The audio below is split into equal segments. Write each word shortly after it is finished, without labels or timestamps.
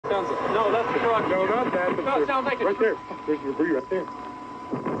Sounds no, that's the truck. No, not that. But no, it sounds like right there. There's debris right there.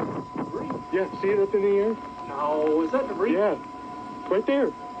 Debris? Yeah, see it up in the air? No, is that debris? Yeah, right there.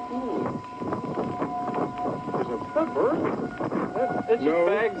 Ooh. There's a... Is that bird? It's no, just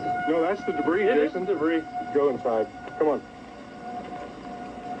bags. No, that's the debris, It Jason. is debris. Go inside. Come on.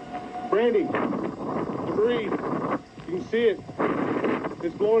 Brandy, debris. You can see it.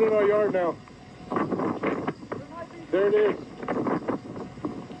 It's blowing in our yard now. There it is.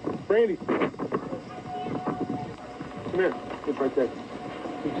 Brandy. Come here. It's right there.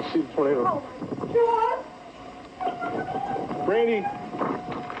 You can see the tornado. Oh, Brandy.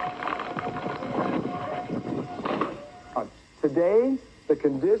 Today, the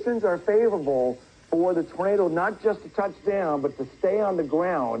conditions are favorable for the tornado not just to touch down, but to stay on the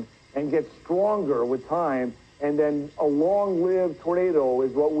ground and get stronger with time. And then a long-lived tornado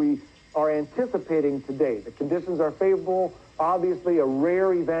is what we are anticipating today. The conditions are favorable. Obviously, a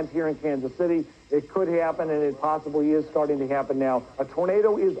rare event here in Kansas City. It could happen, and it possibly is starting to happen now. A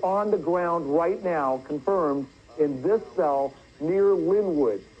tornado is on the ground right now, confirmed, in this cell near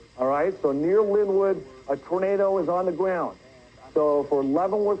Linwood. All right, so near Linwood, a tornado is on the ground. So for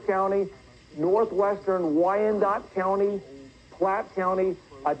Leavenworth County, northwestern Wyandotte County, Platte County,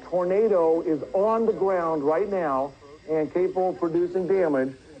 a tornado is on the ground right now and capable of producing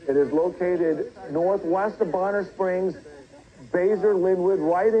damage. It is located northwest of Bonner Springs, Baser, Linwood,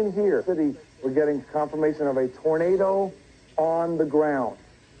 right in here. We're getting confirmation of a tornado on the ground.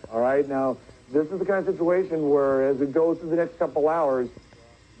 All right, now, this is the kind of situation where as we go through the next couple hours,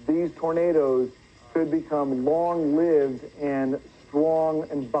 these tornadoes could become long-lived and strong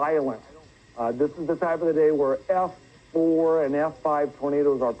and violent. This is the type of the day where F4 and F5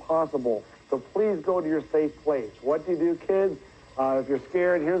 tornadoes are possible. So please go to your safe place. What do you do, kids? If you're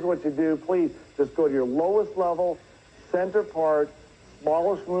scared, here's what you do. Please just go to your lowest level, center part,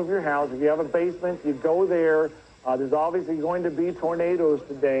 smallest room of your house. If you have a basement, you go there. There's obviously going to be tornadoes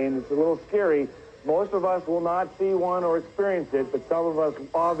today, and it's a little scary. Most of us will not see one or experience it, but some of us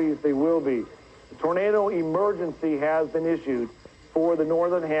obviously will be. The tornado emergency has been issued for the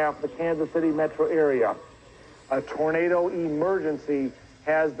northern half of the Kansas City metro area. A tornado emergency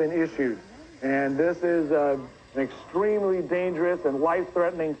has been issued, and this is an extremely dangerous and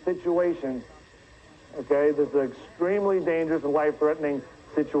life-threatening situation. Okay, this is an extremely dangerous and life-threatening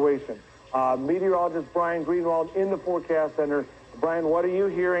situation. Meteorologist Brian Greenwald in the forecast center. Brian, what are you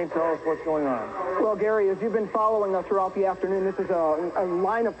hearing? Tell us what's going on. Well, Gary, as you've been following us throughout the afternoon, this is a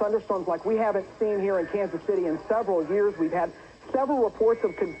line of thunderstorms like we haven't seen here in Kansas City in several years. We've had several reports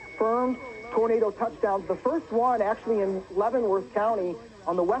of confirmed tornado touchdowns. The first one actually in Leavenworth County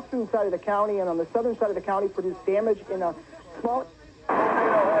on the western side of the county, and on the southern side of the county produced damage in a small... They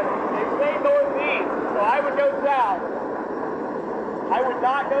say northeast, so I would go south. I would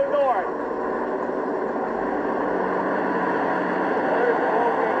not go north.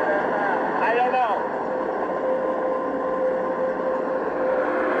 I don't know.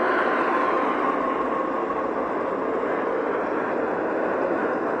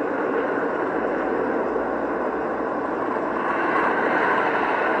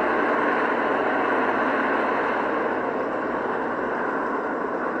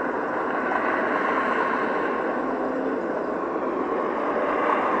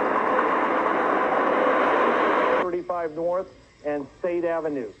 North and State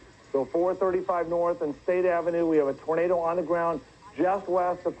Avenue. So 435 North and State Avenue, we have a tornado on the ground just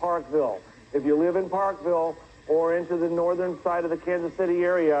west of Parkville. If you live in Parkville or into the northern side of the Kansas City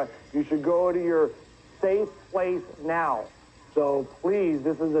area, you should go to your safe place now. So please,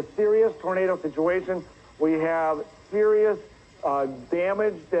 this is a serious tornado situation. We have serious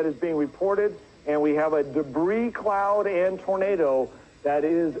damage that is being reported, and we have a debris cloud and tornado that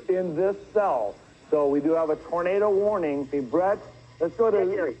is in this cell. So we do have a tornado warning. Hey, Brett, let's go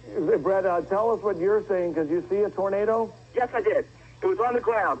to... Brett, tell us what you're saying, because you see a tornado? Yes, I did. It was on the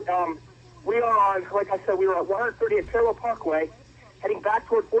ground. We are on, like I said, we were at 130 at Parallel Parkway, heading back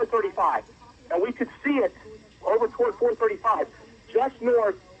toward 435. And we could see it over toward 435, just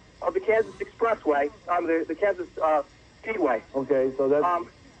north of the Kansas Expressway, the Kansas Speedway. Okay, so that's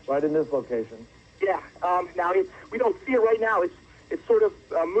right in this location. Yeah. Now, we don't see it right now. It's sort of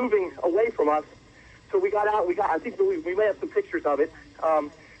moving away from us. So we got out. I think we may have some pictures of it.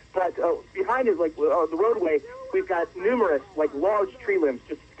 But behind it, like the roadway, we've got numerous, like, large tree limbs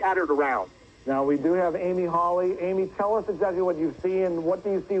just scattered around. Now, we do have Amy Hawley. Amy, tell us exactly what you see, and what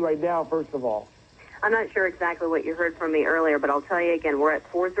do you see right now, first of all? I'm not sure exactly what you heard from me earlier, but I'll tell you again, we're at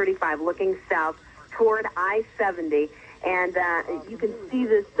 435 looking south toward I-70, and you can see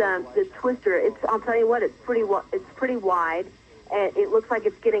this twister. I'll tell you what, it's pretty wide, and it looks like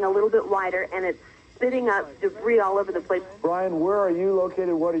it's getting a little bit wider, and it's spitting up debris all over the place. Brian, where are you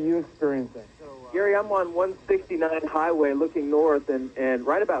located? What are you experiencing? Gary, I'm on 169 highway looking north and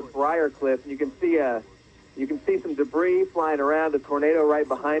right about Briarcliff. You can see some debris flying around, a tornado right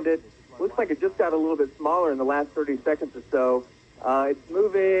behind it. Looks like it just got a little bit smaller in the last 30 seconds or so. It's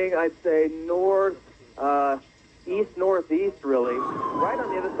moving, I'd say, east-northeast, really. Right on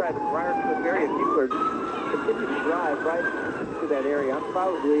the other side of the Briarcliff area. People are continuing to drive right to that area. I'm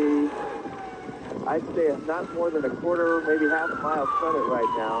probably, I'd say, not more than a quarter, maybe half a mile from it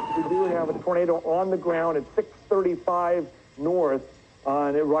right now. We do have a tornado on the ground at 635 north,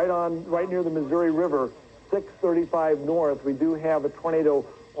 right near the Missouri River, 635 north. We do have a tornado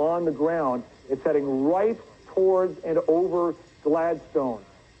on the ground. It's heading right towards and over Gladstone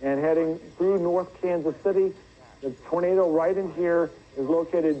and heading through North Kansas City. The tornado right in here is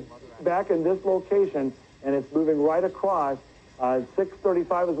located back in this location, and it's moving right across.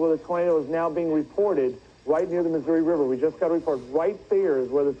 635 is where the tornado is now being reported, right near the Missouri River. We just got a report. Right there is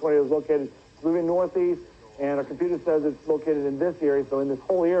where the tornado is located. It's moving northeast, and our computer says it's located in this area, so in this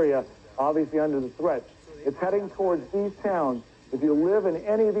whole area, obviously under the threat. It's heading towards these towns. If you live in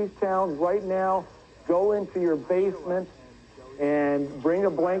any of these towns right now, go into your basement and bring a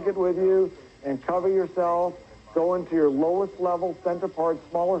blanket with you and cover yourself. Go into your lowest level, center part,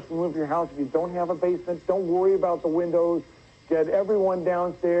 smallest room of your house. If you don't have a basement, don't worry about the windows. Get everyone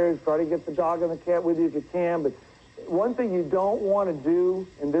downstairs. Try to get the dog and the cat with you if you can. But one thing you don't want to do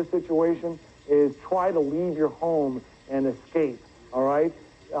in this situation is try to leave your home and escape, all right?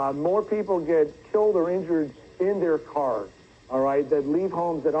 More people get killed or injured in their cars, all right, that leave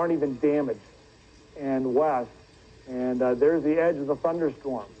homes that aren't even damaged and west. And there's the edge of the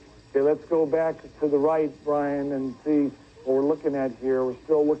thunderstorm. Okay, let's go back to the right, Brian, and see what we're looking at here. We're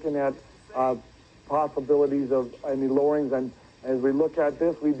still looking at possibilities of any lowerings. And as we look at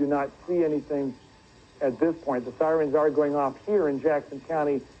this, we do not see anything at this point. The sirens are going off here in Jackson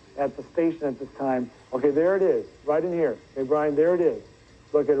County at the station at this time. Okay, there it is, right in here. Okay, Brian, there it is.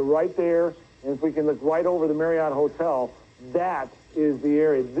 Look at it right there. And if we can look right over the Marriott Hotel, that is the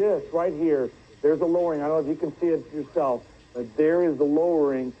area. This right here, there's a lowering. I don't know if you can see it yourself, but there is the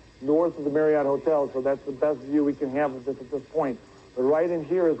lowering north of the Marriott Hotel, so that's the best view we can have of this at this point. But right in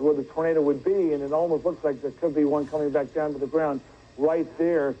here is where the tornado would be, and it almost looks like there could be one coming back down to the ground right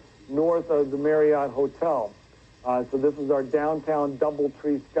there north of the Marriott Hotel. So this is our downtown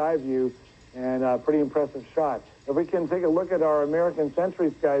Doubletree sky view, and a pretty impressive shot. If we can take a look at our American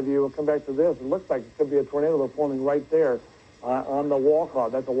Century sky view, we'll come back to this. It looks like it could be a tornado that's forming right there on the wall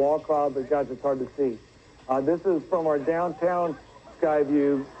cloud. That's a wall cloud, but guys, it's hard to see. This is from our downtown sky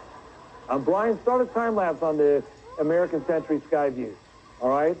view. Brian, start a time lapse on the American Century sky view, all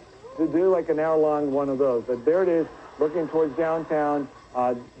right? To do like an hour-long one of those. But there it is, looking towards downtown.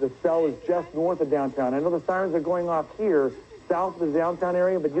 The cell is just north of downtown. I know the sirens are going off here, south of the downtown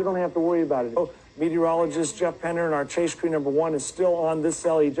area, but you don't have to worry about it. Meteorologist Jeff Penner in our chase crew number 1 is still on this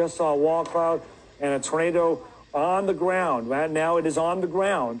cell. He just saw a wall cloud and a tornado on the ground. Right now it is on the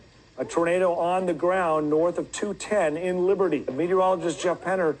ground. A tornado on the ground north of 210 in Liberty. Meteorologist Jeff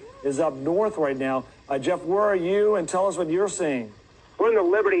Penner is up north right now. Jeff, where are you? And tell us what you're seeing. We're in the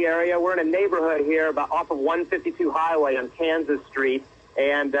Liberty area. We're in a neighborhood here about off of 152 Highway on Kansas Street.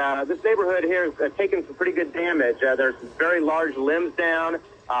 And this neighborhood here has taken some pretty good damage. There's very large limbs down.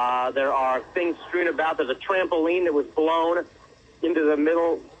 There are things strewn about. There's a trampoline that was blown into the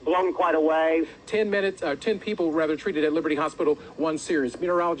middle, blown quite a way. 10 people treated at Liberty Hospital, 1 serious.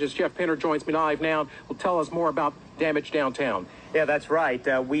 Meteorologist Jeff Penner joins me live now. Will tell us more about damage downtown. Yeah, that's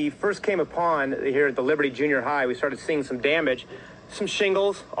right. We first came upon here at the Liberty Junior High. We started seeing some damage, some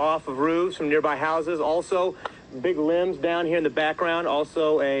shingles off of roofs from nearby houses. Also, big limbs down here in the background.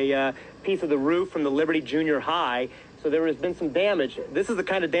 Also, a piece of the roof from the Liberty Junior High. So there has been some damage. This is the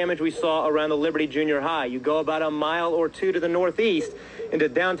kind of damage we saw around the Liberty Junior High. You go about a mile or 2 to the northeast into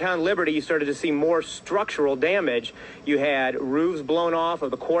downtown Liberty, you started to see more structural damage. You had roofs blown off of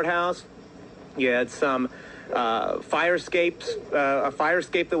the courthouse. You had some fire escapes, a fire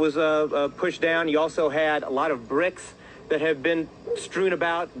escape that was pushed down. You also had a lot of bricks that have been strewn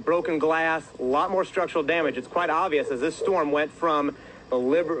about, broken glass, a lot more structural damage. It's quite obvious as this storm went from the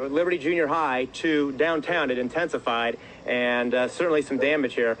Liberty Junior High to downtown. It intensified, and certainly some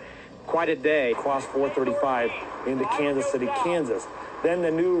damage here. Quite a day. Across 435 into Kansas City, Kansas. Then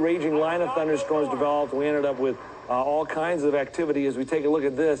the new raging line of thunderstorms developed. We ended up with all kinds of activity. As we take a look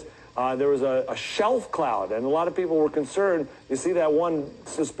at this, there was a shelf cloud, and a lot of people were concerned. You see that one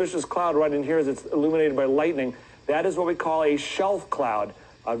suspicious cloud right in here as it's illuminated by lightning. That is what we call a shelf cloud.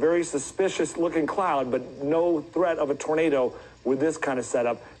 A very suspicious looking cloud, but no threat of a tornado with this kind of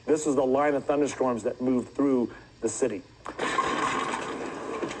setup. This was the line of thunderstorms that moved through the city.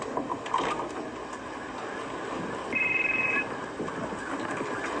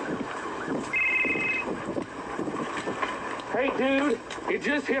 Hey, dude, it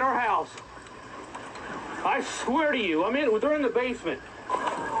just hit our house. I swear to you, they're in the basement.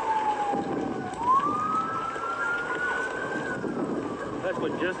 That's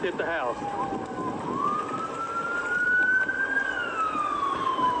what just hit the house.